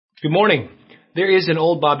Good morning. There is an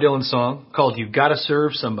old Bob Dylan song called "You've Gotta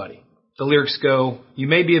Serve Somebody." The lyrics go, you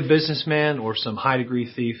may be a businessman or some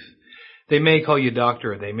high-degree thief. They may call you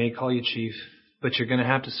doctor, they may call you chief, but you're going to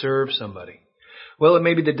have to serve somebody. Well, it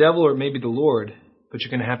may be the devil or it may be the Lord, but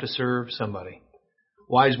you're going to have to serve somebody.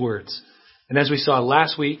 Wise words. And as we saw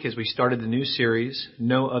last week, as we started the new series,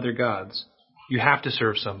 No Other Gods, you have to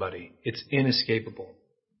serve somebody. It's inescapable.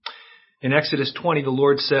 In Exodus 20, the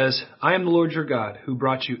Lord says, I am the Lord your God, who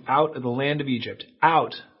brought you out of the land of Egypt,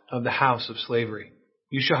 out of the house of slavery.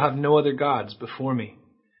 You shall have no other gods before me.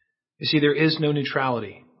 You see, there is no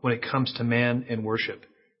neutrality when it comes to man and worship.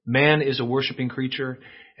 Man is a worshiping creature,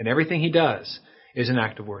 and everything he does is an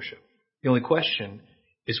act of worship. The only question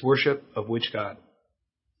is worship of which God?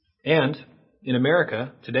 And in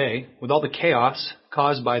America today, with all the chaos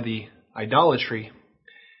caused by the idolatry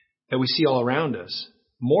that we see all around us,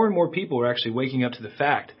 more and more people are actually waking up to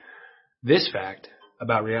this fact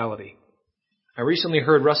about reality. I recently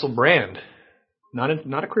heard Russell Brand, not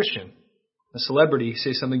a Christian, a celebrity,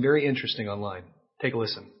 say something very interesting online. Take a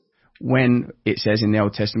listen. When it says in the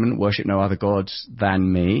Old Testament, worship no other gods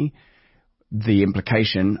than me, the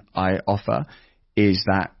implication I offer is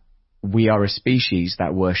that we are a species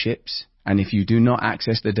that worships, and if you do not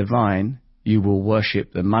access the divine, you will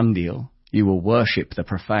worship the mundial, you will worship the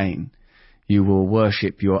profane. You will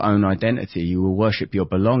worship your own identity. You will worship your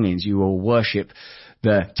belongings. You will worship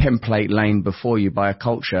the template laid before you by a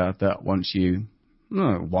culture that wants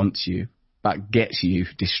you, but gets you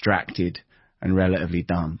distracted and relatively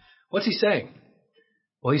dumb. What's he saying?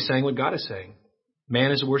 Well, he's saying what God is saying.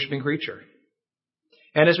 Man is a worshiping creature.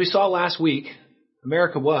 And as we saw last week,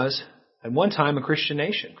 America was, at one time, a Christian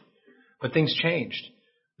nation. But things changed.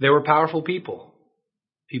 There were powerful people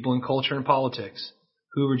in culture and politics,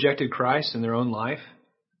 who rejected Christ in their own life,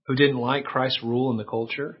 who didn't like Christ's rule in the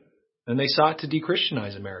culture, and they sought to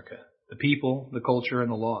de-Christianize America, the people, the culture,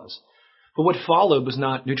 and the laws. But what followed was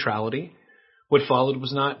not neutrality. What followed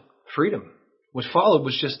was not freedom. What followed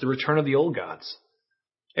was just the return of the old gods.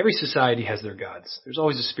 Every society has their gods. There's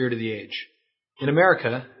always a spirit of the age. In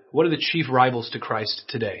America, what are the chief rivals to Christ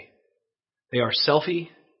today? They are Selfie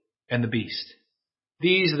and the beast.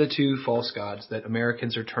 These are the two false gods that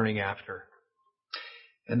Americans are turning after,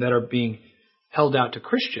 and that are being held out to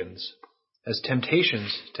Christians as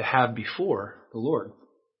temptations to have before the Lord.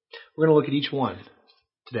 We're going to look at each one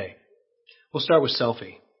today. We'll start with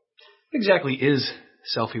selfie. What exactly is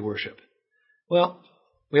selfie worship? Well,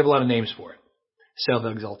 we have a lot of names for it.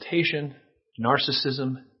 Self-exaltation,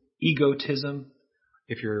 narcissism, egotism.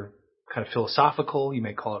 If you're kind of philosophical, you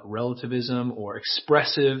may call it relativism or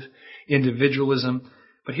expressive individualism.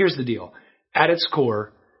 But here's the deal. At its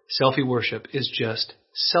core, selfie worship is just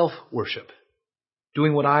self-worship,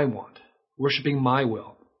 doing what I want, worshiping my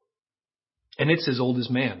will. And it's as old as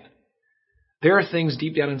man. There are things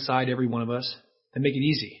deep down inside every one of us that make it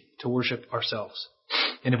easy to worship ourselves.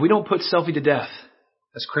 And if we don't put selfie to death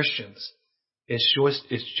as Christians,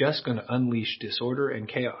 it's just going to unleash disorder and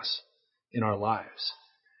chaos in our lives,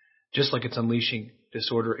 just like it's unleashing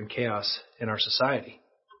disorder and chaos in our society.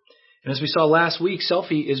 And as we saw last week,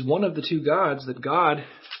 selfie is one of the two gods that God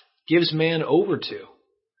gives man over to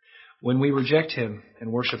when we reject him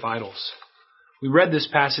and worship idols. We read this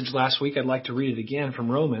passage last week. I'd like to read it again from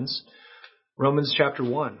Romans chapter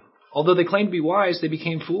 1. Although they claimed to be wise, they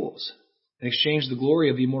became fools and exchanged the glory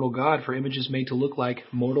of the immortal God for images made to look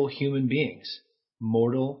like mortal human beings,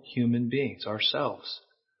 ourselves,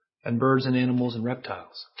 and birds and animals and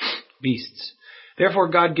reptiles, beasts. Therefore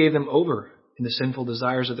God gave them over in the sinful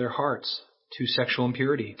desires of their hearts to sexual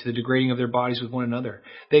impurity, to the degrading of their bodies with one another.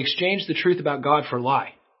 They exchanged the truth about God for a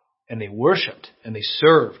lie, and they worshipped and they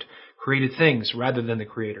served created things rather than the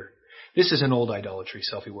Creator. This is an old idolatry,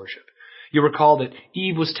 selfie worship. You recall that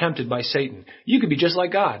Eve was tempted by Satan. You could be just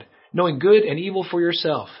like God, knowing good and evil for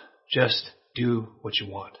yourself. Just do what you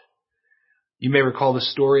want. You may recall the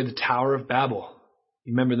story of the Tower of Babel.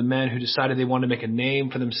 You remember the men who decided they wanted to make a name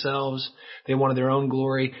for themselves. They wanted their own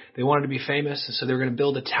glory. They wanted to be famous, and so they were going to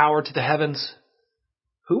build a tower to the heavens.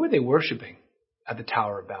 Who were they worshiping at the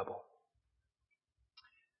Tower of Babel?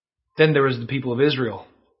 Then there was the people of Israel.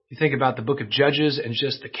 You think about the book of Judges and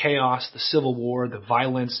just the chaos, the civil war, the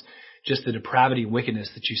violence, just the depravity and wickedness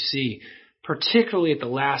that you see, particularly at the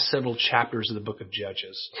last several chapters of the book of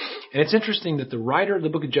Judges. And it's interesting that the writer of the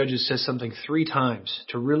book of Judges says something 3 times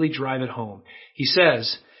to really drive it home. He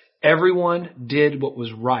says, everyone did what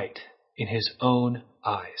was right in his own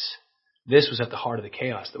eyes. This was at the heart of the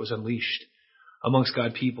chaos that was unleashed amongst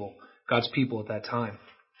God's people at that time.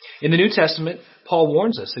 In the New Testament, Paul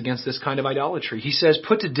warns us against this kind of idolatry. He says,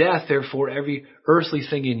 "Put to death, therefore, every earthly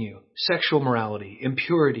thing in you, sexual morality,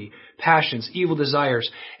 impurity, passions, evil desires,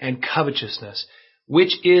 and covetousness,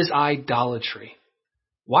 which is idolatry."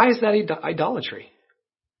 Why is that idolatry?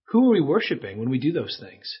 Who are we worshiping when we do those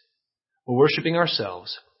things? We're worshiping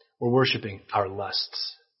ourselves. We're worshiping our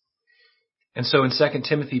lusts. And so in 2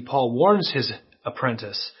 Timothy, Paul warns his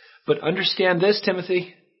apprentice, "But understand this,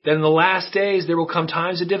 Timothy, that in the last days there will come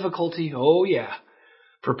times of difficulty." Oh yeah.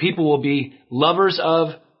 "For people will be lovers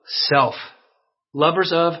of self,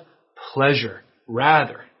 lovers of pleasure,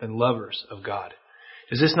 rather than lovers of God."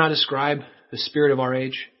 Does this not describe the spirit of our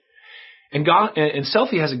age? And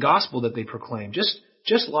Selfie has a gospel that they proclaim,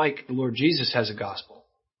 just like the Lord Jesus has a gospel.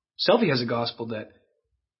 Selfie has a gospel that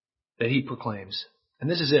he proclaims. And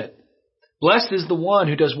this is it. "Blessed is the one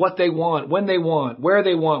who does what they want, when they want, where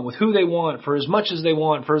they want, with who they want, for as much as they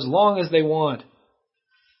want, for as long as they want.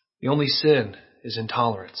 The only sin is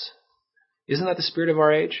intolerance." Isn't that the spirit of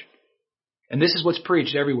our age? And this is what's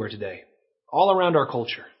preached everywhere today, all around our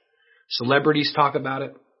culture. Celebrities talk about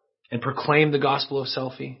it and proclaim the gospel of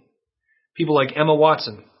selfie. People like Emma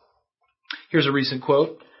Watson. Here's a recent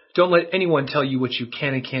quote. "Don't let anyone tell you what you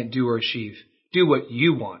can and can't do or achieve. Do what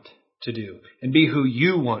you want to do and be who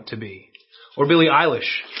you want to be." Or Billie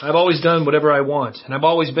Eilish. "I've always done whatever I want, and I've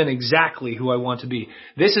always been exactly who I want to be."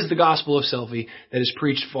 This is the gospel of selfie that is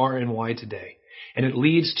preached far and wide today, and it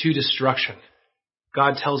leads to destruction.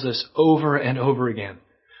 God tells us over and over again.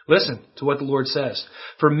 Listen to what the Lord says.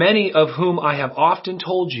 "For many of whom I have often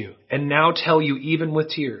told you, and now tell you even with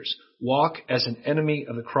tears, walk as an enemy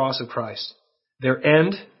of the cross of Christ. Their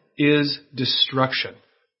end is destruction."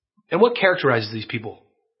 And what characterizes these people?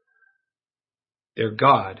 Their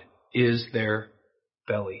God is their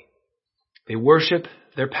belly. They worship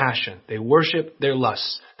their passion. They worship their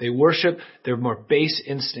lusts. They worship their more base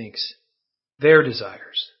instincts, their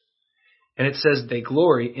desires. And it says they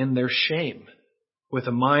glory in their shame with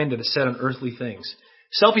a mind that is set on earthly things.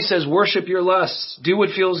 Selfie says, worship your lusts. Do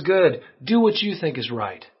what feels good. Do what you think is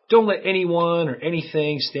right. Don't let anyone or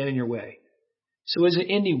anything stand in your way. So is it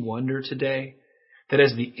any wonder today that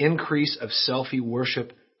as the increase of selfie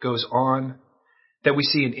worship goes on, that we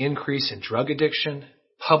see an increase in drug addiction,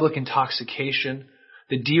 public intoxication,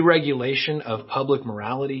 the deregulation of public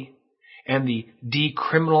morality, and the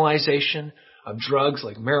decriminalization of drugs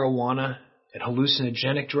like marijuana and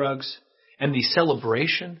hallucinogenic drugs, and the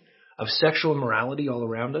celebration of sexual immorality all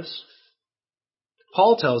around us?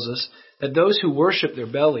 Paul tells us that those who worship their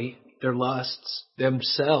belly, their lusts,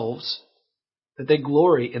 themselves, that they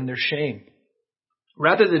glory in their shame.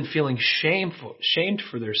 Rather than feeling shamed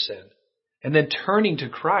for their sin, and then turning to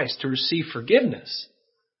Christ to receive forgiveness,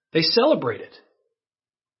 they celebrate it.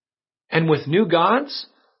 And with new gods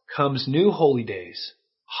comes new holy days,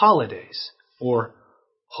 holidays, or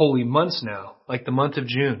holy months now, like the month of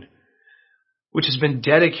June, which has been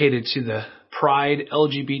dedicated to the Pride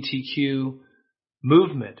LGBTQ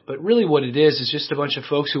movement. But really what it is just a bunch of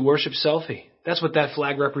folks who worship selfie. That's what that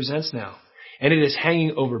flag represents now. And it is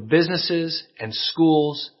hanging over businesses and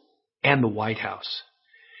schools and the White House.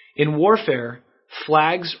 In warfare,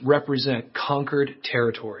 flags represent conquered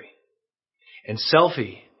territory. And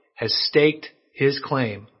selfie has staked his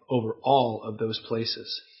claim over all of those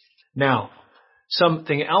places. Now,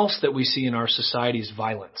 something else that we see in our society is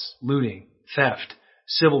violence, looting, theft,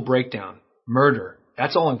 civil breakdown, murder.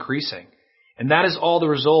 That's all increasing. And that is all the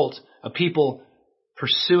result of people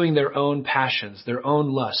pursuing their own passions, their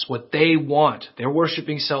own lusts, what they want. They're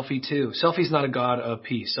worshiping selfie too. Selfie's not a god of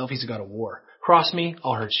peace. Selfie's a god of war. Cross me,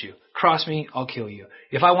 I'll hurt you. Cross me, I'll kill you.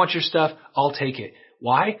 If I want your stuff, I'll take it.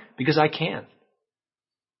 Why? Because I can.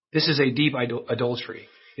 This is a deep adultery.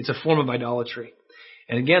 It's a form of idolatry.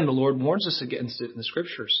 And again, the Lord warns us against it in the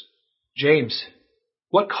scriptures. James,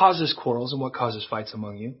 what causes quarrels and what causes fights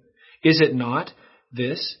among you? Is it not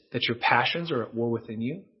this, that your passions are at war within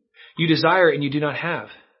you? You desire and you do not have,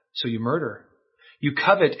 so you murder. You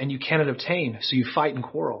covet and you cannot obtain, so you fight and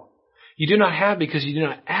quarrel. You do not have because you do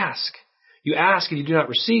not ask. You ask and you do not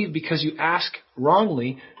receive because you ask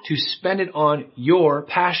wrongly to spend it on your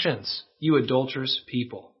passions, you adulterous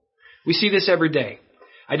people. We see this every day.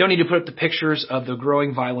 I don't need to put up the pictures of the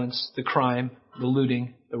growing violence, the crime, the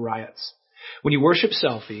looting, the riots. When you worship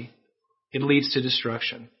selfie, it leads to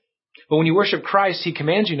destruction. But when you worship Christ, He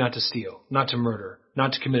commands you not to steal, not to murder,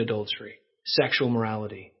 not to commit adultery, sexual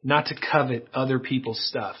morality, not to covet other people's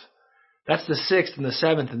stuff. That's the 6th and the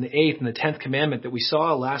 7th and the 8th and the 10th commandment that we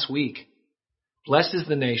saw last week. Blessed is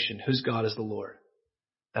the nation whose God is the Lord.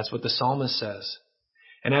 That's what the psalmist says.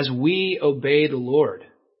 And as we obey the Lord,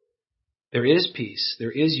 there is peace,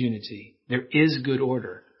 there is unity, there is good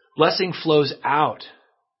order. Blessing flows out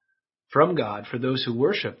from God for those who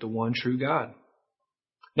worship the one true God.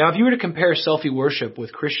 Now, if you were to compare Selfie worship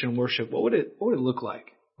with Christian worship, what would it look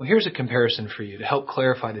like? Well, here's a comparison for you to help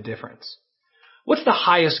clarify the difference. What's the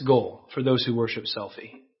highest goal for those who worship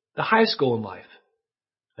Selfie? The highest goal in life?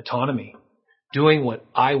 Autonomy. Doing what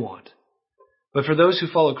I want. But for those who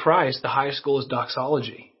follow Christ, the highest goal is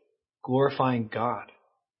doxology. Glorifying God.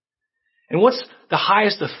 And what's the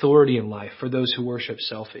highest authority in life for those who worship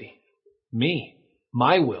Selfie? Me.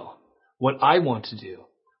 My will. What I want to do.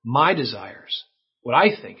 My desires. What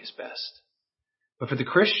I think is best. But for the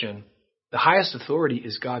Christian, the highest authority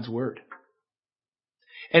is God's word.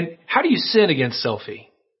 And how do you sin against Selfie?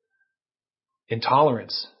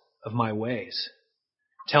 Intolerance of my ways.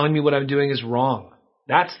 Telling me what I'm doing is wrong.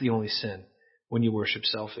 That's the only sin when you worship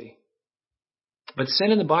Selfie. But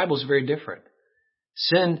sin in the Bible is very different.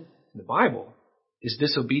 Sin in the Bible is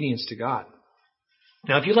disobedience to God.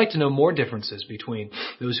 Now, if you'd like to know more differences between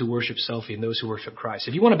those who worship Selfie and those who worship Christ,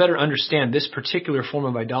 if you want to better understand this particular form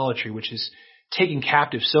of idolatry, which is taking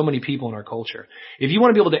captive so many people in our culture, if you want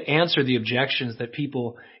to be able to answer the objections that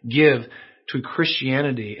people give to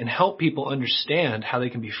Christianity and help people understand how they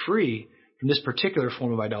can be free from this particular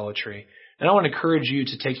form of idolatry, then I want to encourage you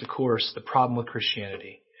to take the course, The Problem with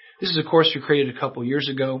Christianity. This is a course we created a couple years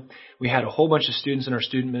ago. We had a whole bunch of students in our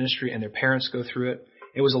student ministry and their parents go through it.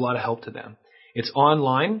 It was a lot of help to them. It's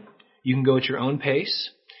online. You can go at your own pace.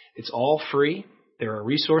 It's all free. There are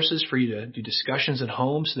resources for you to do discussions at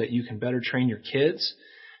home so that you can better train your kids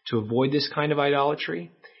to avoid this kind of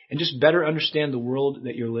idolatry and just better understand the world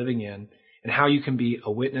that you're living in and how you can be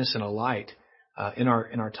a witness and a light in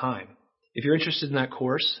our time. If you're interested in that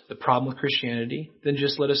course, The Problem with Christianity, then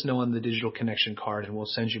just let us know on the digital connection card and we'll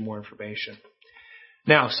send you more information.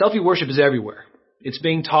 Now, Selfie worship is everywhere. It's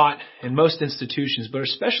being taught in most institutions, but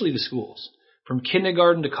especially the schools, from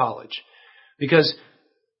kindergarten to college. Because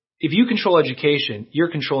if you control education, you're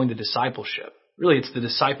controlling the discipleship. Really, it's the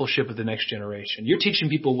discipleship of the next generation. You're teaching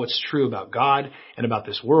people what's true about God and about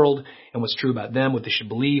this world and what's true about them, what they should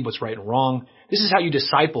believe, what's right and wrong. This is how you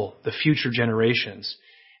disciple the future generations.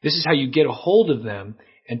 This is how you get a hold of them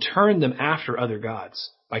and turn them after other gods,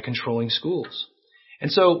 by controlling schools.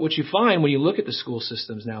 And so what you find when you look at the school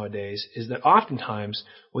systems nowadays is that oftentimes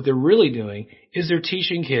what they're really doing is they're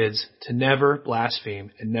teaching kids to never blaspheme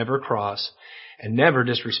and never cross and never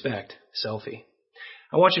disrespect Selfie.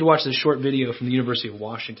 I want you to watch this short video from the University of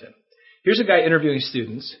Washington. Here's a guy interviewing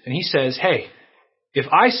students, and he says, hey, if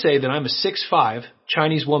I say that I'm a 6'5"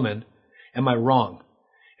 Chinese woman, am I wrong?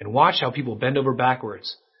 And watch how people bend over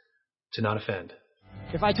backwards to not offend.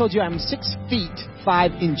 If I told you I'm 6 feet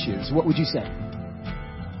 5 inches, what would you say?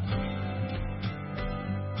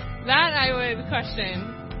 That I would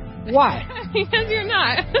question. Why? Because you're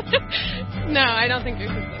not. No, I don't think you're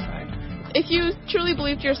 6'5". If you truly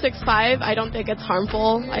believed you're 6'5", I don't think it's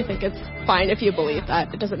harmful. I think it's fine if you believe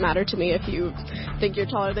that. It doesn't matter to me if you think you're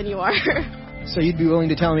taller than you are. So you'd be willing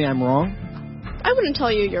to tell me I'm wrong? I wouldn't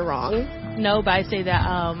tell you you're wrong. No, but I say that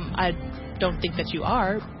I don't think that you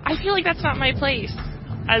are. I feel like that's not my place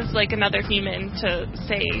as like another human to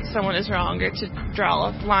say someone is wrong or to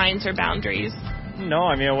draw lines or boundaries. No,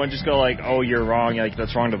 I mean, I wouldn't just go like, oh, you're wrong, like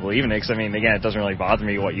that's wrong to believe in it, because I mean, again, it doesn't really bother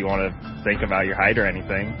me what you want to think about your height or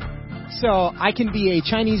anything. So I can be a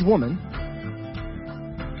Chinese woman.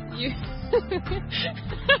 You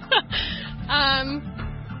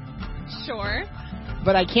sure.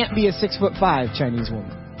 But I can't be a 6'5" Chinese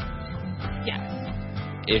woman. Yes.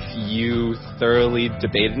 If you thoroughly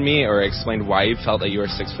debated me or explained why you felt that you were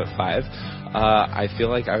 6'5", I feel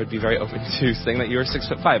like I would be very open to saying that you were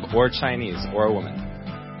 6'5", or Chinese, or a woman.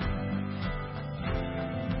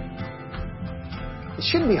 It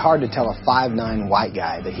shouldn't be hard to tell a 5'9" white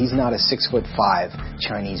guy that he's not a 6'5"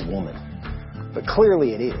 Chinese woman. But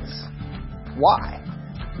clearly it is. Why?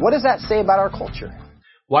 What does that say about our culture?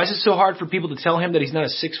 Why is it so hard for people to tell him that he's not a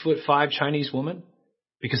 6'5" Chinese woman?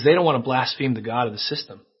 Because they don't want to blaspheme the God of the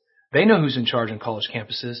system. They know who's in charge on college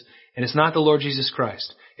campuses, and it's not the Lord Jesus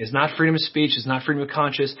Christ. It's not freedom of speech. It's not freedom of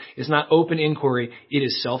conscience. It's not open inquiry. It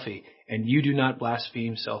is Selfie, and you do not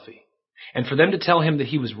blaspheme Selfie. And for them to tell him that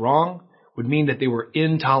he was wrong would mean that they were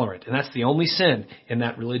intolerant, and that's the only sin in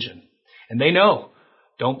that religion. And they know,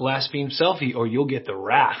 don't blaspheme Selfie or you'll get the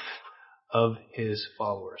wrath of his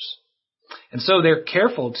followers. And so they're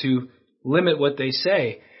careful to limit what they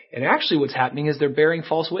say. And actually what's happening is they're bearing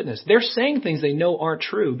false witness. They're saying things they know aren't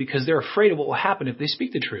true because they're afraid of what will happen if they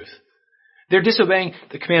speak the truth. They're disobeying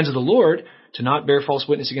the commands of the Lord to not bear false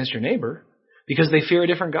witness against your neighbor because they fear a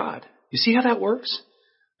different God. You see how that works?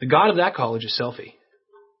 The God of that college is Selfie.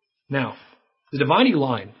 Now, the dividing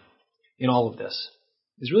line in all of this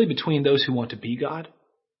is really between those who want to be God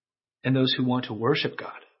and those who want to worship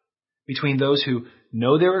God. Between those who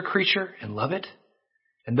know they're a creature and love it,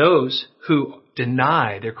 and those who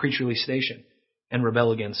deny their creaturely station and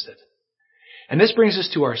rebel against it. And this brings us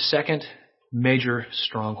to our second major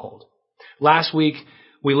stronghold. Last week,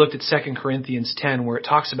 we looked at 2 Corinthians 10, where it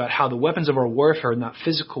talks about how the weapons of our warfare are not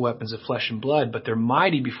physical weapons of flesh and blood, but they're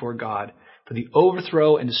mighty before God for the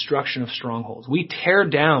overthrow and destruction of strongholds. We tear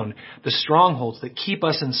down the strongholds that keep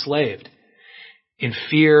us enslaved in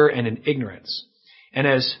fear and in ignorance. And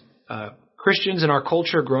as Christians in our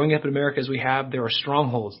culture, growing up in America as we have, there are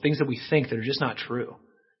strongholds, things that we think that are just not true.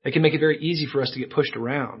 They can make it very easy for us to get pushed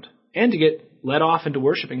around and to get led off into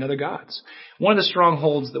worshiping other gods. One of the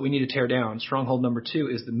strongholds that we need to tear down, stronghold number 2,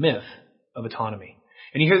 is the myth of autonomy.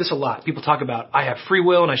 And you hear this a lot. People talk about, I have free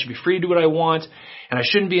will and I should be free to do what I want and I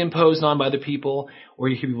shouldn't be imposed on by other people. Or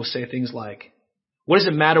you hear people say things like, what does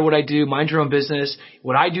it matter what I do? Mind your own business.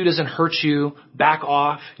 What I do doesn't hurt you. Back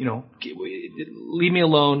off. Leave me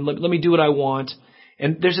alone. Let me do what I want.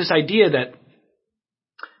 And there's this idea that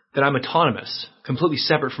I'm autonomous, completely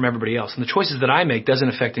separate from everybody else. And the choices that I make doesn't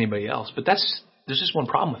affect anybody else. But there's just one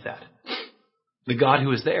problem with that. The God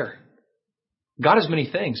who is there. God is many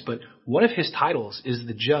things, but one of his titles is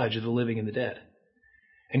the judge of the living and the dead.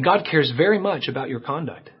 And God cares very much about your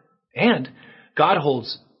conduct. And God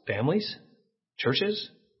holds families, churches,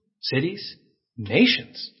 cities,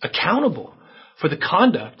 nations accountable for the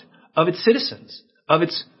conduct of its citizens, of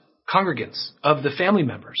its congregants, of the family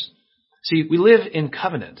members. See, we live in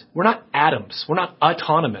covenant. We're not atoms. We're not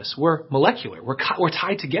autonomous. We're molecular. We're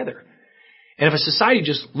tied together. And if a society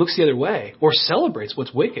just looks the other way or celebrates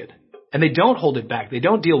what's wicked, and they don't hold it back, they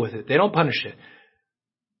don't deal with it, they don't punish it,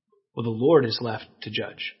 well, the Lord is left to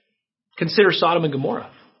judge. Consider Sodom and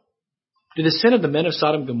Gomorrah. Did the sin of the men of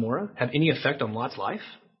Sodom and Gomorrah have any effect on Lot's life?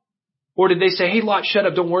 Or did they say, hey, Lot, shut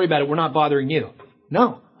up, don't worry about it, we're not bothering you?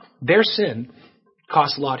 No. Their sin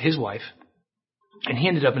cost Lot his wife, and he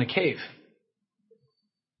ended up in a cave.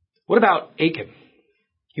 What about Achan?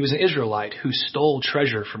 He was an Israelite who stole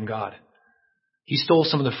treasure from God. He stole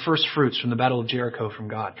some of the first fruits from the Battle of Jericho from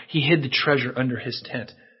God. He hid the treasure under his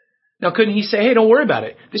tent. Now, couldn't he say, hey, don't worry about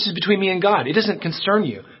it. This is between me and God. It doesn't concern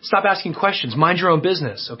you. Stop asking questions. Mind your own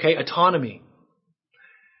business, okay? Autonomy.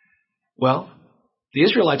 Well, the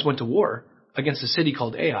Israelites went to war against a city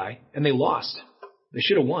called Ai, and they lost. They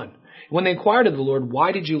should have won. When they inquired of the Lord,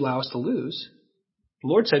 why did you allow us to lose? The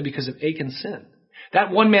Lord said, because of Achan's sin.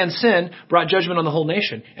 That one man's sin brought judgment on the whole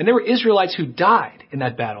nation. And there were Israelites who died in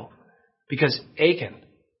that battle because Achan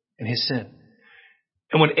and his sin.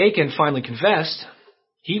 And when Achan finally confessed,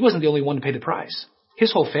 he wasn't the only one to pay the price.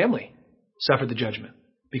 His whole family suffered the judgment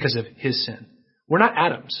because of his sin. We're not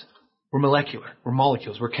atoms. We're molecular. We're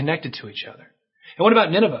molecules. We're connected to each other. And what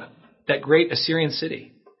about Nineveh, that great Assyrian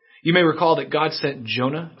city? You may recall that God sent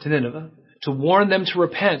Jonah to Nineveh to warn them to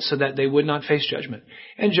repent so that they would not face judgment.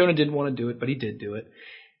 And Jonah didn't want to do it, but he did do it.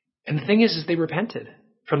 And the thing is they repented.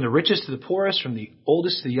 From the richest to the poorest, from the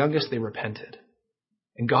oldest to the youngest, they repented.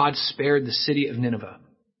 And God spared the city of Nineveh.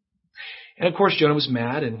 And of course, Jonah was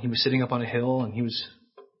mad, and he was sitting up on a hill, and he was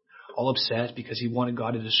all upset because he wanted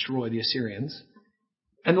God to destroy the Assyrians.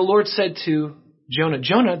 And the Lord said to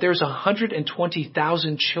Jonah, there's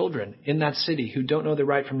 120,000 children in that city who don't know their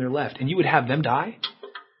right from their left, and you would have them die?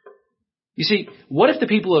 You see, what if the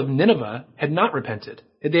people of Nineveh had not repented?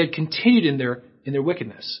 If they had continued in their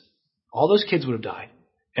wickedness? All those kids would have died,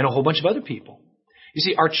 and a whole bunch of other people. You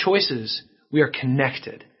see, our choices, we are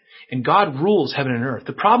connected. And God rules heaven and earth.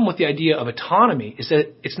 The problem with the idea of autonomy is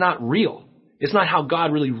that it's not real. It's not how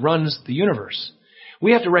God really runs the universe.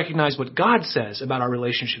 We have to recognize what God says about our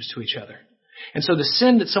relationships to each other. And so the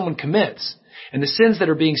sin that someone commits and the sins that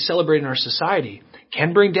are being celebrated in our society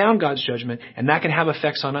can bring down God's judgment, and that can have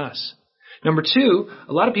effects on us. Number 2,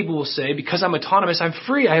 a lot of people will say, because I'm autonomous, I'm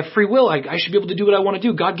free. I have free will. I should be able to do what I want to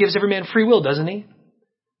do. God gives every man free will, doesn't he?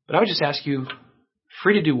 But I would just ask you,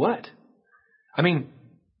 free to do what? I mean,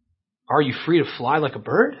 are you free to fly like a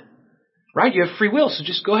bird? Right? You have free will, so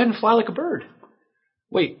just go ahead and fly like a bird.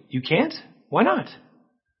 Wait, you can't? Why not?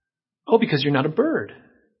 Oh, because you're not a bird.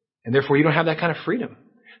 And therefore you don't have that kind of freedom.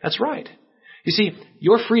 That's right. You see,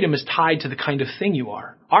 your freedom is tied to the kind of thing you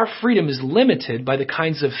are. Our freedom is limited by the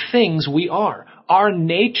kinds of things we are. Our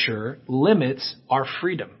nature limits our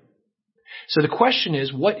freedom. So the question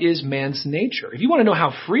is, what is man's nature? If you want to know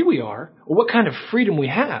how free we are, or what kind of freedom we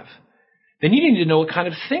have, then you need to know what kind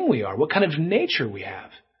of thing we are, what kind of nature we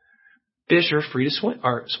have. Fish are free to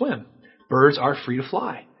swim. Birds are free to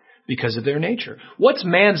fly because of their nature. What's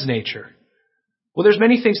man's nature? Well, there's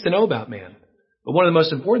many things to know about man. But one of the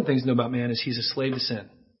most important things to know about man is he's a slave to sin.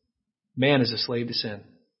 Man is a slave to sin.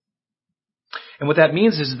 And what that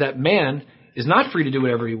means is that man is not free to do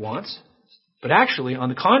whatever he wants, but actually, on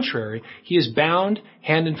the contrary, he is bound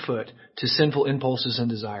hand and foot to sinful impulses and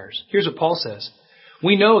desires. Here's what Paul says.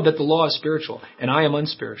 We know that the law is spiritual, and I am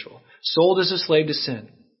unspiritual, sold as a slave to sin.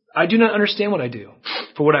 I do not understand what I do.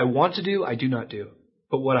 For what I want to do, I do not do.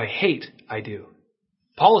 But what I hate, I do.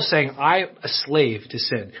 Paul is saying, I'm a slave to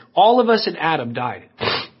sin. All of us in Adam died.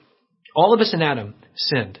 All of us in Adam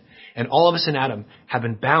sinned. And all of us in Adam have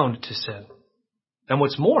been bound to sin. And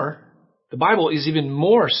what's more, the Bible is even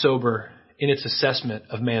more sober in its assessment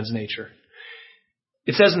of man's nature.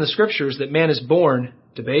 It says in the Scriptures that man is born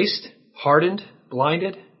debased, hardened,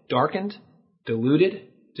 blinded, darkened, deluded,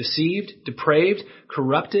 deceived, depraved,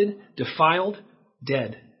 corrupted, defiled,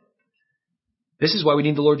 dead. This is why we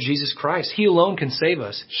need the Lord Jesus Christ. He alone can save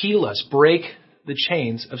us, heal us, break the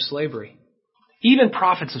chains of slavery. Even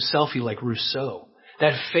prophets of Selfie like Rousseau,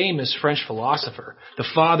 that famous French philosopher, the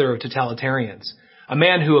father of totalitarians, a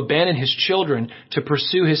man who abandoned his children to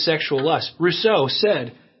pursue his sexual lust. Rousseau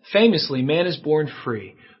said, famously, man is born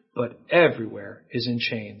free, but everywhere is in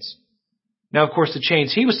chains. Now, of course, the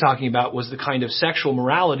chains he was talking about was the kind of sexual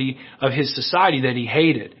morality of his society that he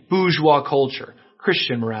hated, bourgeois culture,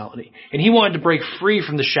 Christian morality. And he wanted to break free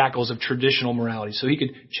from the shackles of traditional morality so he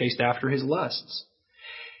could chase after his lusts.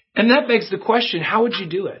 And that begs the question, how would you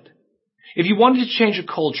do it? If you wanted to change a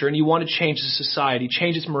culture and you want to change the society,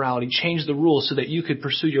 change its morality, change the rules so that you could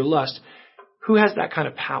pursue your lust, who has that kind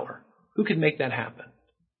of power? Who could make that happen?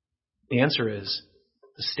 The answer is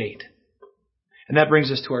the state. And that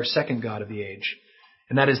brings us to our second god of the age,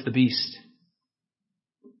 and that is the beast.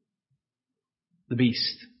 The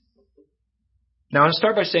beast. Now, I want to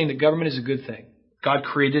start by saying that government is a good thing. God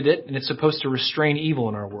created it, and it's supposed to restrain evil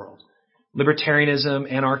in our world.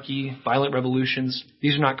 Libertarianism, anarchy, violent revolutions,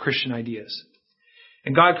 these are not Christian ideas.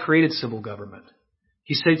 And God created civil government.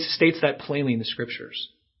 He states that plainly in the Scriptures.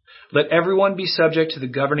 Let everyone be subject to the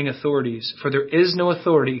governing authorities, for there is no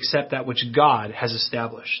authority except that which God has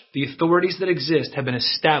established. The authorities that exist have been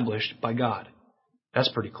established by God. That's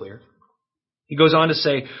pretty clear. He goes on to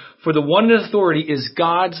say, for the one in authority is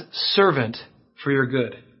God's servant for your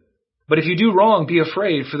good. But if you do wrong, be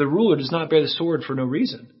afraid, for the ruler does not bear the sword for no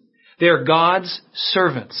reason. They are God's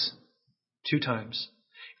servants, 2 times,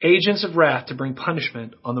 agents of wrath to bring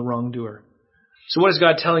punishment on the wrongdoer. So what is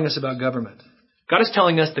God telling us about government? God is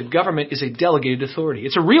telling us that government is a delegated authority.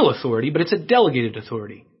 It's a real authority, but it's a delegated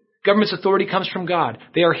authority. Government's authority comes from God.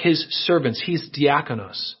 They are His servants. He's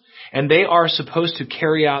diakonos. And they are supposed to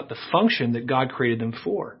carry out the function that God created them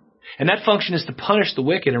for. And that function is to punish the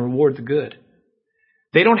wicked and reward the good.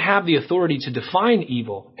 They don't have the authority to define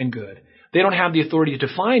evil and good. They don't have the authority to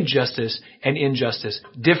define justice and injustice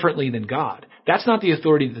differently than God. That's not the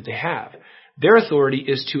authority that they have. Their authority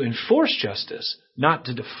is to enforce justice, not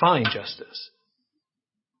to define justice.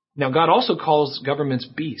 Now, God also calls governments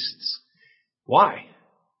beasts. Why?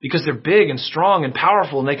 Because they're big and strong and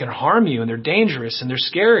powerful and they can harm you and they're dangerous and they're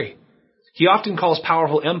scary. He often calls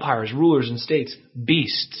powerful empires, rulers, and states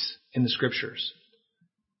beasts in the Scriptures.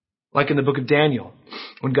 Like in the book of Daniel,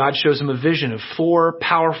 when God shows him a vision of 4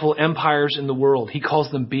 powerful empires in the world, he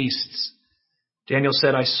calls them beasts. Daniel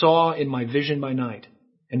said, I saw in my vision by night,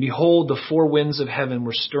 and behold, the 4 winds of heaven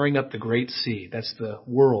were stirring up the great sea. That's the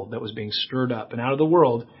world that was being stirred up. And out of the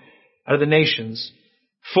world, out of the nations,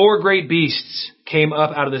 4 great beasts came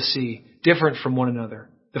up out of the sea, different from one another.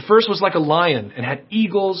 The first was like a lion and had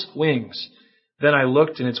eagle's wings. Then I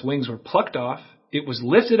looked, and its wings were plucked off. It was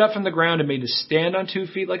lifted up from the ground and made to stand on 2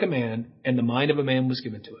 feet like a man, and the mind of a man was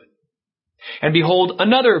given to it. And behold,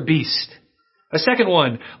 another beast, a second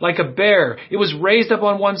one, like a bear. It was raised up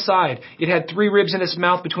on one side. It had 3 ribs in its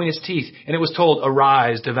mouth between its teeth, and it was told,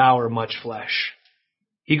 arise, devour much flesh.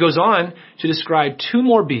 He goes on to describe 2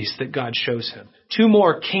 more beasts that God shows him, 2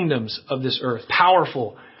 more kingdoms of this earth,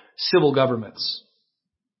 powerful civil governments.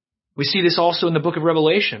 We see this also in the book of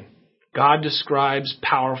Revelation. God describes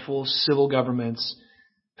powerful civil governments,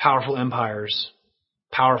 powerful empires,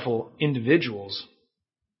 powerful individuals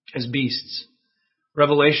as beasts.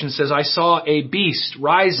 Revelation says, I saw a beast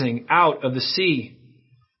rising out of the sea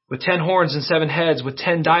with 10 horns and 7 heads, with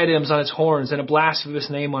 10 diadems on its horns and a blasphemous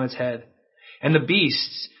name on its head. And the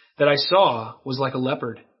beast that I saw was like a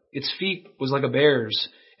leopard. Its feet was like a bear's,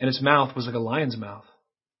 and its mouth was like a lion's mouth.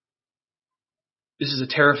 This is a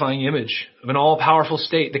terrifying image of an all-powerful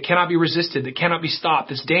state that cannot be resisted, that cannot be stopped,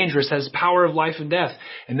 that's dangerous, has power of life and death.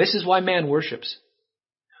 And this is why man worships.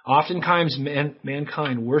 Oftentimes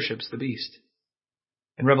mankind worships the beast.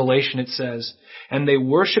 In Revelation it says, and they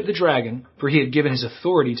worship the dragon, for he had given his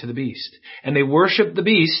authority to the beast. And they worship the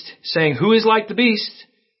beast, saying, who is like the beast?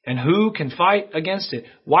 And who can fight against it?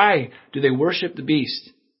 Why do they worship the beast?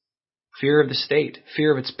 Fear of the state,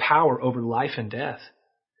 fear of its power over life and death.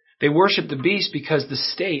 They worship the beast because the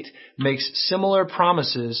state makes similar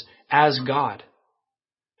promises as God.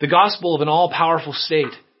 The gospel of an all-powerful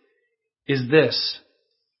state is this,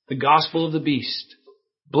 the gospel of the beast.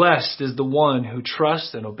 Blessed is the one who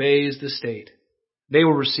trusts and obeys the state. They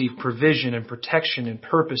will receive provision and protection and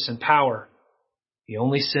purpose and power. The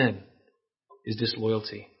only sin is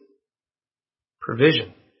disloyalty.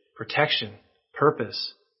 Provision, protection,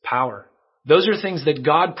 purpose, power. Those are things that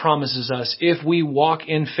God promises us if we walk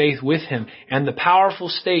in faith with Him. And the powerful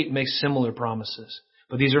state makes similar promises.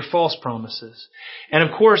 But these are false promises. And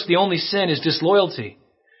of course, the only sin is disloyalty,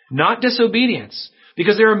 not disobedience.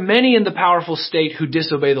 Because there are many in the powerful state who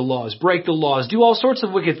disobey the laws, break the laws, do all sorts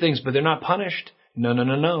of wicked things, but they're not punished.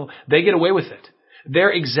 No. They get away with it.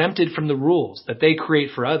 They're exempted from the rules that they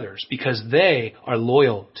create for others because they are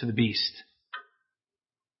loyal to the beast.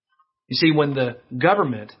 You see, when the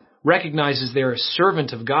government recognizes they're a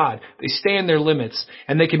servant of God, they stay in their limits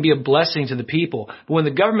and they can be a blessing to the people. But when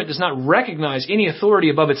the government does not recognize any authority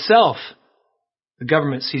above itself, the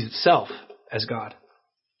government sees itself as God.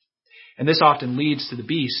 And this often leads to the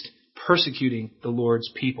beast persecuting the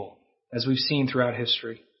Lord's people, as we've seen throughout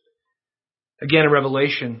history. Again, in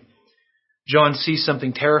Revelation, John sees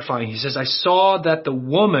something terrifying. He says, I saw that the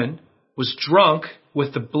woman was drunk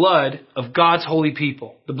with the blood of God's holy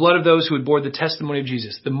people, the blood of those who had bore the testimony of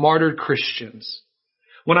Jesus, the martyred Christians.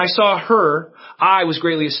 When I saw her, I was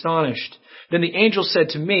greatly astonished. Then the angel said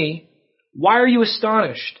to me, why are you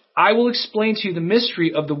astonished? I will explain to you the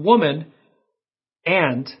mystery of the woman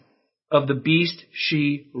and of the beast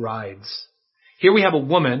she rides. Here we have a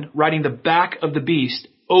woman riding the back of the beast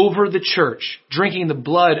over the church, drinking the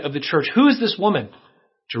blood of the church. Who is this woman?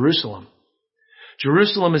 Jerusalem.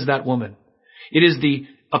 Jerusalem is that woman. It is the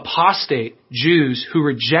apostate Jews who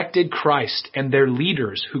rejected Christ and their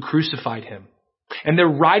leaders who crucified him. And they're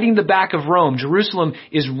riding the back of Rome. Jerusalem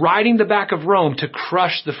is riding the back of Rome to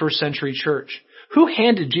crush the first century church. Who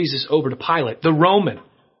handed Jesus over to Pilate? The Roman.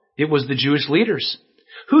 It was the Jewish leaders.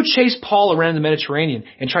 Who chased Paul around the Mediterranean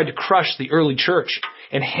and tried to crush the early church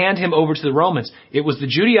and hand him over to the Romans? It was the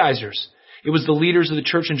Judaizers. It was the leaders of the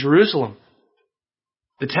church in Jerusalem.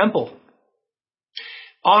 The temple.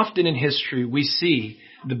 Often in history, we see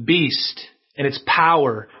the beast and its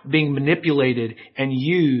power being manipulated and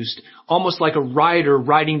used almost like a rider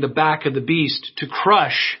riding the back of the beast to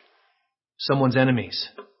crush someone's enemies.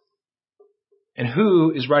 And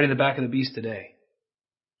who is riding the back of the beast today?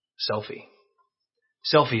 Selfie.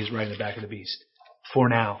 Selfie is riding the back of the beast for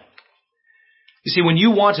now. You see, when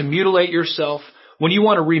you want to mutilate yourself, when you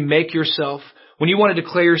want to remake yourself, when you want to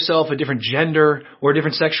declare yourself a different gender or a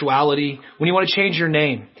different sexuality, when you want to change your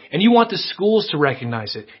name, and you want the schools to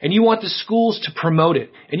recognize it, and you want the schools to promote it,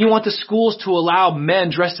 and you want the schools to allow men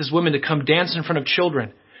dressed as women to come dance in front of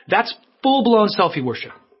children, that's full-blown selfie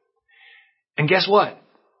worship. And guess what?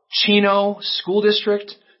 Chino School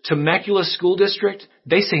District, Temecula School District,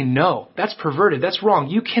 they say no. That's perverted. That's wrong.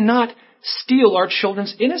 You cannot steal our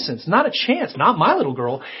children's innocence. Not a chance. Not my little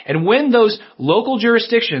girl. And when those local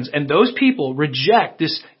jurisdictions and those people reject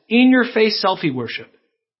this in-your-face selfie worship,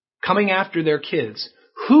 coming after their kids,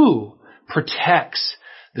 who protects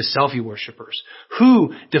the selfie worshipers?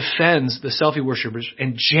 Who defends the selfie worshipers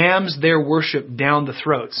and jams their worship down the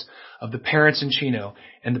throats of the parents in Chino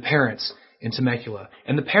and the parents in Temecula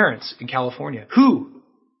and the parents in California? Who?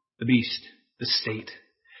 The beast, the state.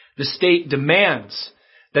 The state demands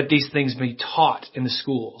that these things be taught in the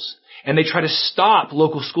schools. And they try to stop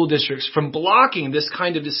local school districts from blocking this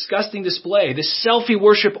kind of disgusting display, this selfie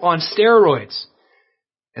worship on steroids.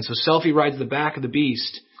 And so selfie rides the back of the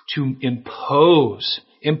beast to impose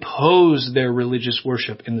their religious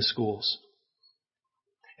worship in the schools.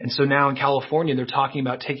 And so now in California, they're talking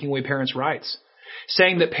about taking away parents' rights,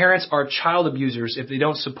 saying that parents are child abusers if they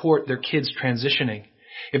don't support their kids transitioning.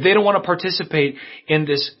 If they don't want to participate in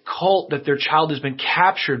this cult that their child has been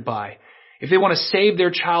captured by, if they want to save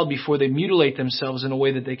their child before they mutilate themselves in a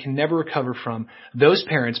way that they can never recover from, those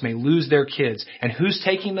parents may lose their kids. And who's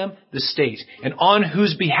taking them? The state. And on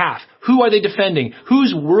whose behalf? Who are they defending?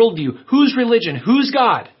 Whose worldview? Whose religion? Whose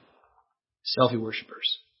God? Selfie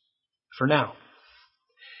worshipers. For now.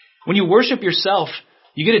 When you worship yourself,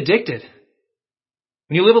 you get addicted.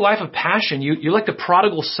 When you live a life of passion, you're like the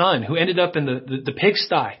prodigal son who ended up in the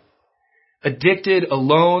pigsty. Addicted,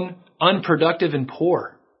 alone, unproductive, and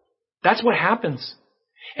poor. That's what happens.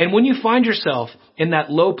 And when you find yourself in that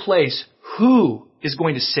low place, who is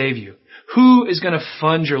going to save you? Who is going to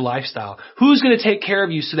fund your lifestyle? Who's going to take care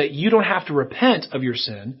of you so that you don't have to repent of your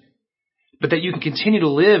sin, but that you can continue to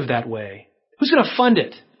live that way. Who's going to fund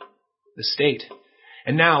it? The state.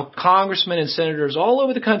 And now congressmen and senators all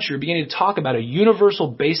over the country are beginning to talk about a universal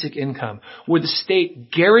basic income where the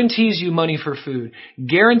state guarantees you money for food,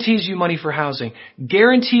 guarantees you money for housing,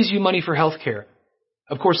 guarantees you money for health care.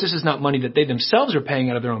 Of course, this is not money that they themselves are paying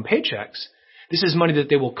out of their own paychecks. This is money that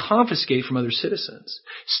they will confiscate from other citizens,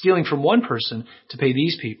 stealing from one person to pay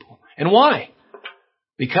these people. And why?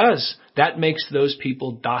 Because that makes those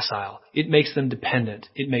people docile. It makes them dependent.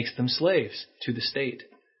 It makes them slaves to the state.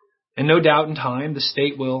 And no doubt in time, the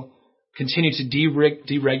state will continue to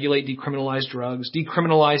deregulate, decriminalize drugs,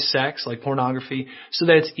 decriminalize sex like pornography, so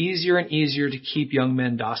that it's easier and easier to keep young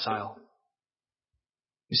men docile.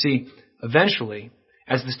 You see, eventually,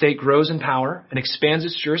 as the state grows in power and expands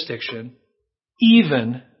its jurisdiction,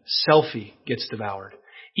 even Selfie gets devoured.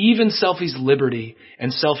 Even Selfie's liberty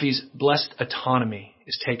and Selfie's blessed autonomy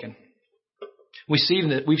is taken. We've seen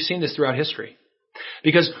this throughout history.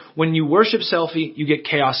 Because when you worship Selfie, you get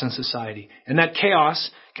chaos in society. And that chaos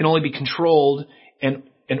can only be controlled and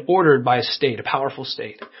ordered by a state, a powerful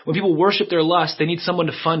state. When people worship their lust, they need someone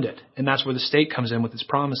to fund it. And that's where the state comes in with its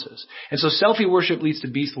promises. And so Selfie worship leads to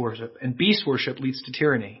beast worship, and beast worship leads to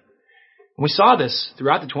tyranny. And we saw this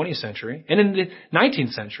throughout the 20th century and in the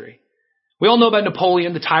 19th century. We all know about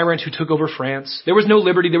Napoleon, the tyrant who took over France. There was no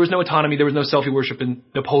liberty, there was no autonomy, there was no Selfie worship in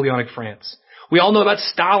Napoleonic France. We all know about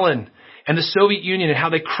Stalin and the Soviet Union and how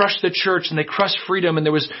they crushed the church and they crushed freedom, and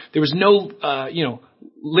there was no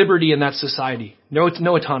liberty in that society, no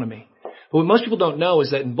autonomy. But what most people don't know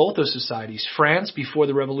is that in both those societies, France before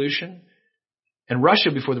the revolution and Russia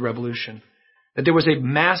before the revolution, that there was a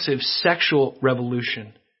massive sexual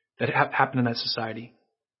revolution that happened in that society.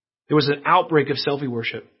 There was an outbreak of Selfie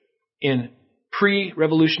worship in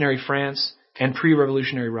pre-revolutionary France and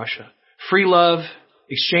pre-revolutionary Russia. Free love,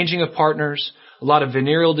 exchanging of partners, a lot of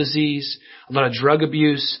venereal disease, a lot of drug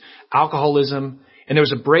abuse, alcoholism, and there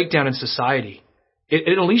was a breakdown in society.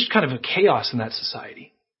 It unleashed kind of a chaos in that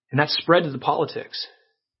society, and that spread to the politics.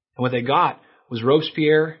 And what they got was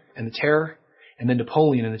Robespierre and the terror, and then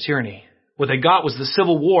Napoleon and the tyranny. What they got was the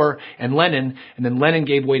Civil War and Lenin, and then Lenin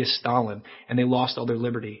gave way to Stalin, and they lost all their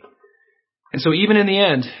liberty. And so even in the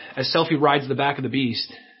end, as Selfie rides the back of the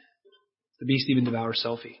beast even devours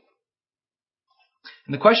Selfie.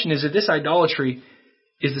 And the question is, if this idolatry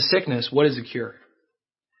is the sickness, what is the cure?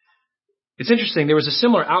 It's interesting, there was a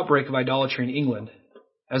similar outbreak of idolatry in England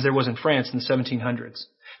as there was in France in the 1700s.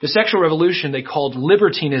 The sexual revolution they called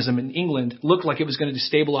libertinism in England looked like it was going to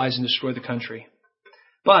destabilize and destroy the country.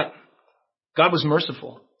 But God was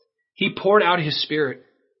merciful. He poured out His Spirit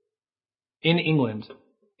in England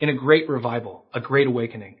in a great revival, a great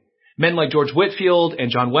awakening. Men like George Whitefield and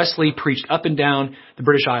John Wesley preached up and down the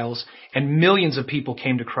British Isles, and millions of people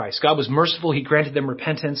came to Christ. God was merciful. He granted them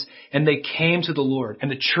repentance, and they came to the Lord, and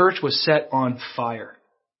the church was set on fire.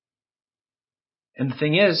 And the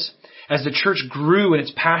thing is, as the church grew in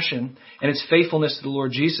its passion and its faithfulness to the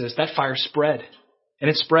Lord Jesus, that fire spread, and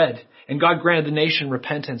it spread, and God granted the nation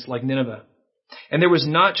repentance like Nineveh. And there was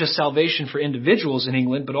not just salvation for individuals in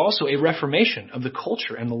England, but also a reformation of the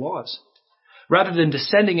culture and the laws. Rather than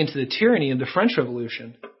descending into the tyranny of the French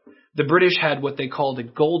Revolution, the British had what they called a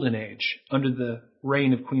golden age under the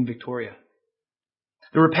reign of Queen Victoria.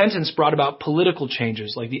 The repentance brought about political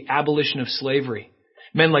changes like the abolition of slavery.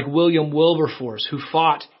 Men like William Wilberforce who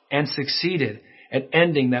fought and succeeded at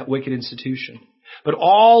ending that wicked institution. But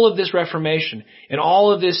all of this reformation and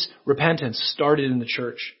all of this repentance started in the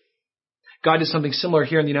church. God did something similar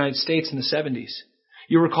here in the United States in the 70s.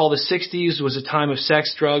 You recall the 60s was a time of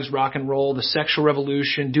sex, drugs, rock and roll, the sexual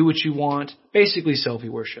revolution, do what you want, basically Selfie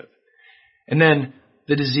worship. And then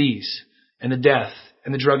the disease and the death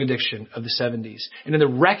and the drug addiction of the 70s. And in the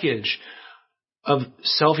wreckage of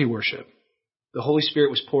Selfie worship, the Holy Spirit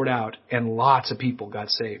was poured out and lots of people got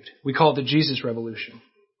saved. We call it the Jesus Revolution.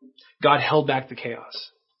 God held back the chaos.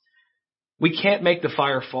 We can't make the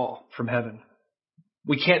fire fall from heaven.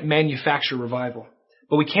 We can't manufacture revival,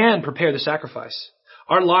 but we can prepare the sacrifice.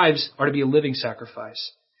 Our lives are to be a living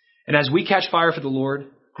sacrifice. And as we catch fire for the Lord,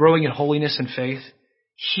 growing in holiness and faith,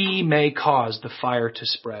 He may cause the fire to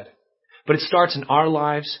spread. But it starts in our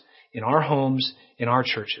lives, in our homes, in our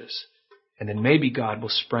churches. And then maybe God will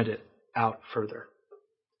spread it out further.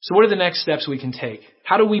 So what are the next steps we can take?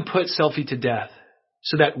 How do we put Selfie to death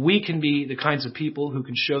so that we can be the kinds of people who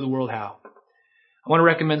can show the world how? I want to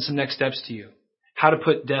recommend some next steps to you. How to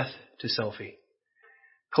put death to Selfie.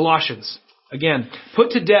 Colossians. Again,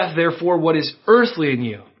 put to death, therefore, what is earthly in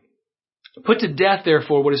you. Put to death,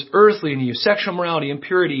 therefore, what is earthly in you. Sexual immorality,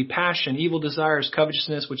 impurity, passion, evil desires,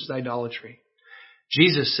 covetousness, which is idolatry.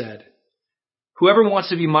 Jesus said, whoever wants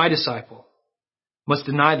to be my disciple must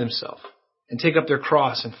deny themselves and take up their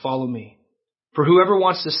cross and follow me. For whoever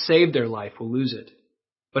wants to save their life will lose it.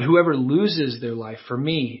 But whoever loses their life for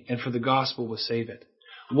me and for the gospel will save it.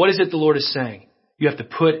 What is it the Lord is saying? You have to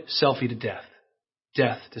put selfie to death.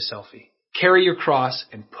 Death to selfie. Carry your cross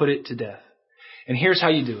and put it to death. And here's how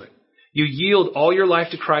you do it. You yield all your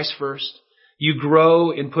life to Christ first. You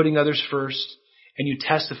grow in putting others first. And you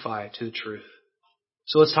testify to the truth.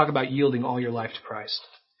 So let's talk about yielding all your life to Christ.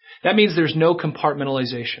 That means there's no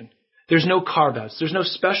compartmentalization. There's no carve-outs. There's no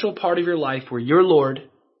special part of your life where you're Lord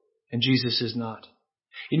and Jesus is not.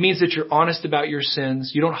 It means that you're honest about your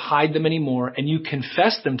sins. You don't hide them anymore, and you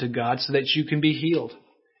confess them to God so that you can be healed.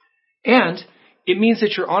 And it means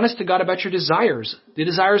that you're honest to God about your desires, the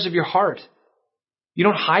desires of your heart. You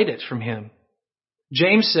don't hide it from Him.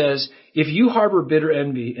 James says, if you harbor bitter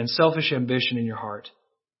envy and selfish ambition in your heart,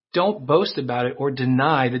 don't boast about it or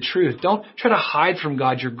deny the truth. Don't try to hide from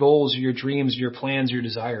God your goals or your dreams, or your plans, or your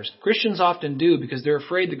desires. Christians often do because they're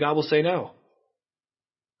afraid that God will say no.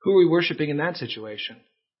 Who are we worshiping in that situation?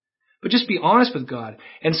 But just be honest with God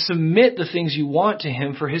and submit the things you want to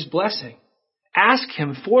Him for His blessing. Ask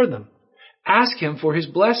Him for them. Ask Him for His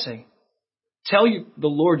blessing. Tell the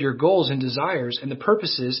Lord your goals and desires and the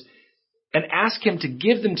purposes and ask Him to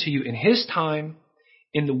give them to you in His time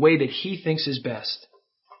in the way that He thinks is best.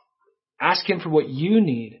 Ask Him for what you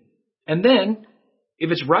need. And then, if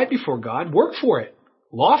it's right before God, work for it,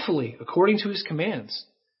 lawfully, according to His commands.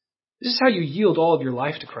 This is how you yield all of your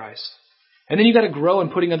life to Christ. And then you got to grow in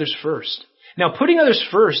putting others first. Now, putting others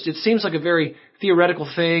first, it seems like a very theoretical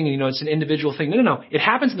thing, it's an individual thing. No. It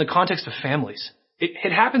happens in the context of families.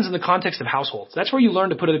 It happens in the context of households. That's where you learn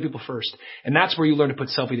to put other people first. And that's where you learn to put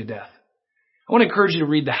selfie to death. I want to encourage you to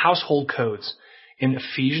read the household codes in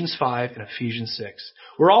Ephesians 5 and Ephesians 6.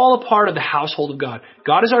 We're all a part of the household of God.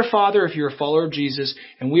 God is our Father if you're a follower of Jesus,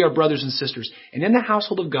 and we are brothers and sisters. And in the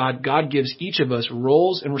household of God, God gives each of us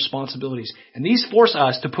roles and responsibilities. And these force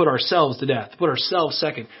us to put ourselves to death, to put ourselves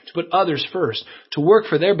second, to put others first, to work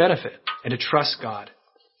for their benefit, and to trust God.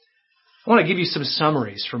 I want to give you some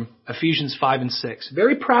summaries from Ephesians 5 and 6.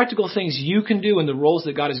 Very practical things you can do in the roles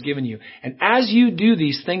that God has given you. And as you do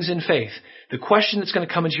these things in faith, the question that's going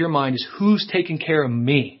to come into your mind is, who's taking care of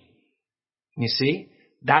me? And you see,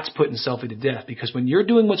 that's putting selfie to death. Because when you're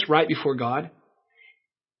doing what's right before God,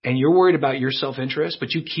 and you're worried about your self-interest,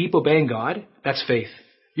 but you keep obeying God, that's faith.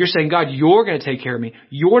 You're saying, God, you're going to take care of me.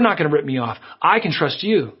 You're not going to rip me off. I can trust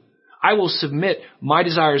you. I will submit my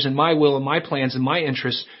desires and my will and my plans and my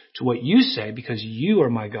interests to what you say because you are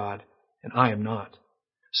my God and I am not.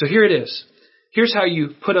 So here it is. Here's how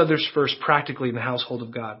you put others first practically in the household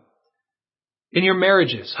of God. In your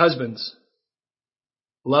marriages, husbands,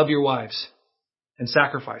 love your wives and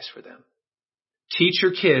sacrifice for them. Teach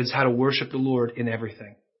your kids how to worship the Lord in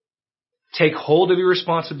everything. Take hold of your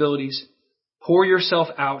responsibilities. Pour yourself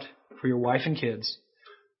out for your wife and kids.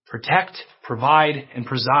 Protect, provide, and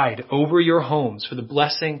preside over your homes for the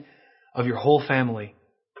blessing of your whole family.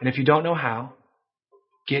 And if you don't know how,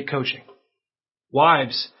 get coaching.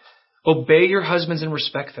 Wives, obey your husbands and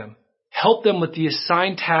respect them. Help them with the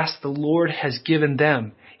assigned tasks the Lord has given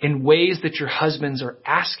them in ways that your husbands are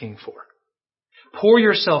asking for. Pour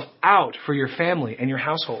yourself out for your family and your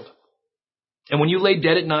household. And when you lay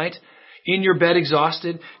dead at night, in your bed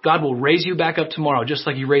exhausted, God will raise you back up tomorrow, just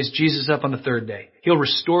like He raised Jesus up on the third day. He'll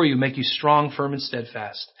restore you, make you strong, firm, and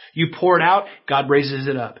steadfast. You pour it out, God raises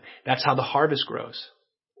it up. That's how the harvest grows.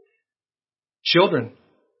 Children,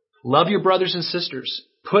 love your brothers and sisters.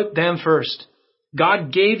 Put them first.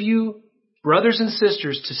 God gave you brothers and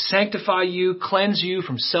sisters to sanctify you, cleanse you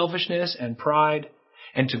from selfishness and pride,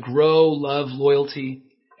 and to grow love, loyalty,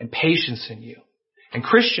 and patience in you. And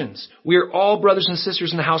Christians, we are all brothers and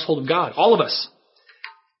sisters in the household of God, all of us.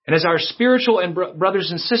 And as our spiritual and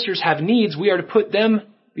brothers and sisters have needs, we are to put them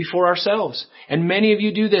before ourselves. And many of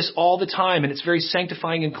you do this all the time, and it's very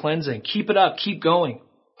sanctifying and cleansing. Keep it up. Keep going.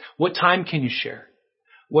 What time can you share?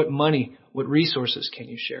 What money, what resources can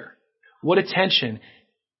you share? What attention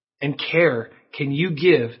and care can you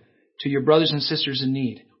give to your brothers and sisters in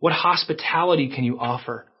need? What hospitality can you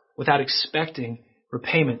offer without expecting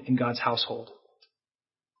repayment in God's household?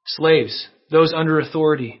 Slaves, those under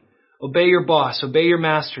authority, obey your boss, obey your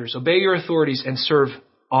masters, obey your authorities, and serve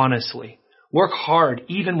honestly. Work hard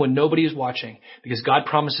even when nobody is watching, because God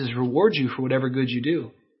promises to reward you for whatever good you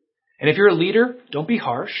do. And if you're a leader, don't be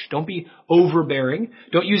harsh, don't be overbearing,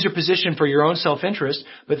 don't use your position for your own self-interest,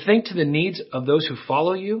 but think to the needs of those who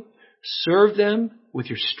follow you, serve them with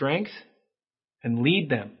your strength, and lead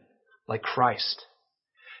them like Christ.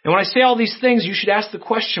 And when I say all these things, you should ask the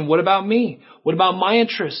question, what about me? What about my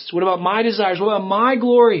interests? What about my desires? What about my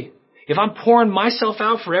glory? If I'm pouring myself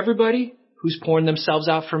out for everybody, who's pouring themselves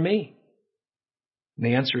out for me? And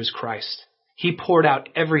the answer is Christ. He poured out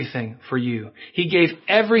everything for you. He gave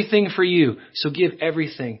everything for you, so give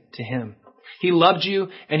everything to him. He loved you,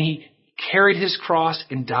 and he carried his cross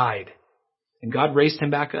and died. And God raised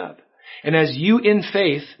him back up. And as you in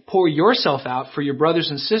faith pour yourself out for your brothers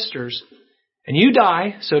and sisters, and you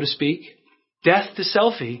die, so to speak, death to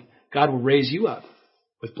selfie, God will raise you up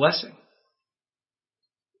with blessing.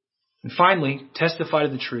 And finally, testify to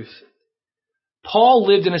the truth. Paul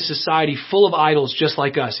lived in a society full of idols just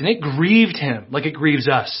like us, and it grieved him like it grieves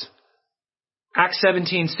us. Acts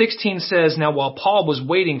 17:16 says, "Now while Paul was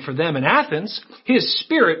waiting for them in Athens, his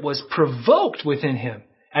spirit was provoked within him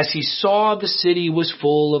as he saw the city was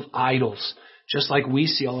full of idols," just like we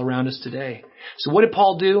see all around us today. So what did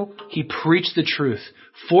Paul do? He preached the truth,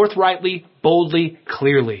 forthrightly, boldly,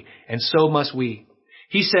 clearly, and so must we.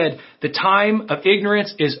 He said, the time of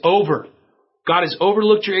ignorance is over. God has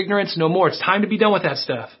overlooked your ignorance no more. It's time to be done with that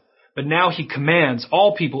stuff. But now he commands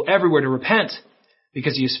all people everywhere to repent,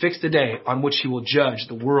 because he has fixed a day on which he will judge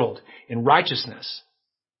the world in righteousness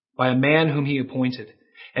by a man whom he appointed.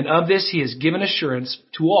 And of this he has given assurance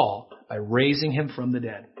to all by raising him from the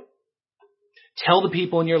dead. Tell the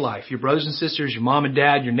people in your life, your brothers and sisters, your mom and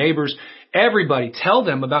dad, your neighbors, everybody, tell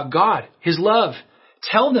them about God, his love.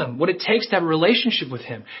 Tell them what it takes to have a relationship with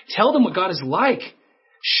him. Tell them what God is like.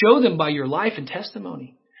 Show them by your life and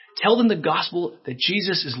testimony. Tell them the gospel that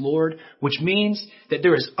Jesus is Lord, which means that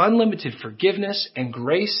there is unlimited forgiveness and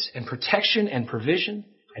grace and protection and provision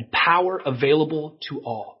and power available to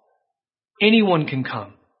all. Anyone can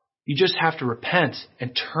come. You just have to repent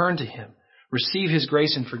and turn to him. Receive his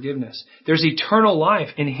grace and forgiveness. There's eternal life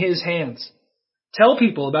in his hands. Tell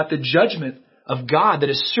people about the judgment of God that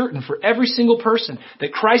is certain for every single person,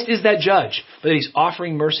 that Christ is that judge, but that he's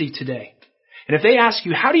offering mercy today. And if they ask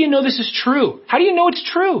you, how do you know this is true? How do you know it's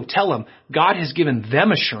true? Tell them, God has given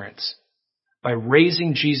them assurance by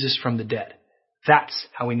raising Jesus from the dead. That's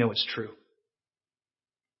how we know it's true.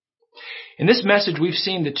 In this message, we've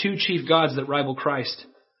seen the two chief gods that rival Christ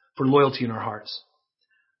for loyalty in our hearts.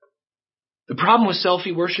 The problem with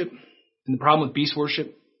selfie worship and the problem with beast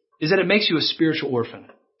worship is that it makes you a spiritual orphan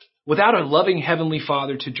without a loving heavenly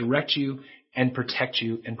Father to direct you and protect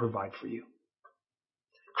you and provide for you.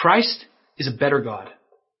 Christ is a better God.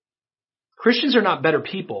 Christians are not better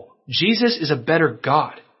people. Jesus is a better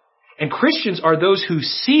God. And Christians are those who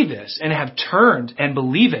see this and have turned and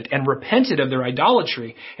believe it and repented of their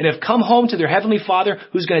idolatry and have come home to their heavenly Father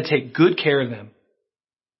who's going to take good care of them.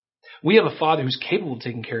 We have a Father who's capable of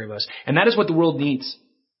taking care of us, and that is what the world needs.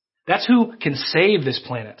 That's who can save this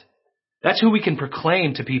planet. That's who we can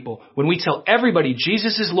proclaim to people when we tell everybody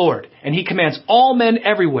Jesus is Lord and he commands all men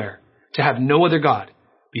everywhere to have no other God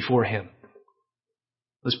before him.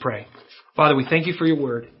 Let's pray. Father, we thank you for your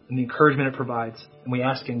word and the encouragement it provides. And we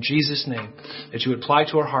ask in Jesus' name that you would apply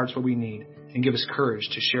to our hearts what we need and give us courage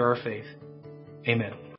to share our faith. Amen.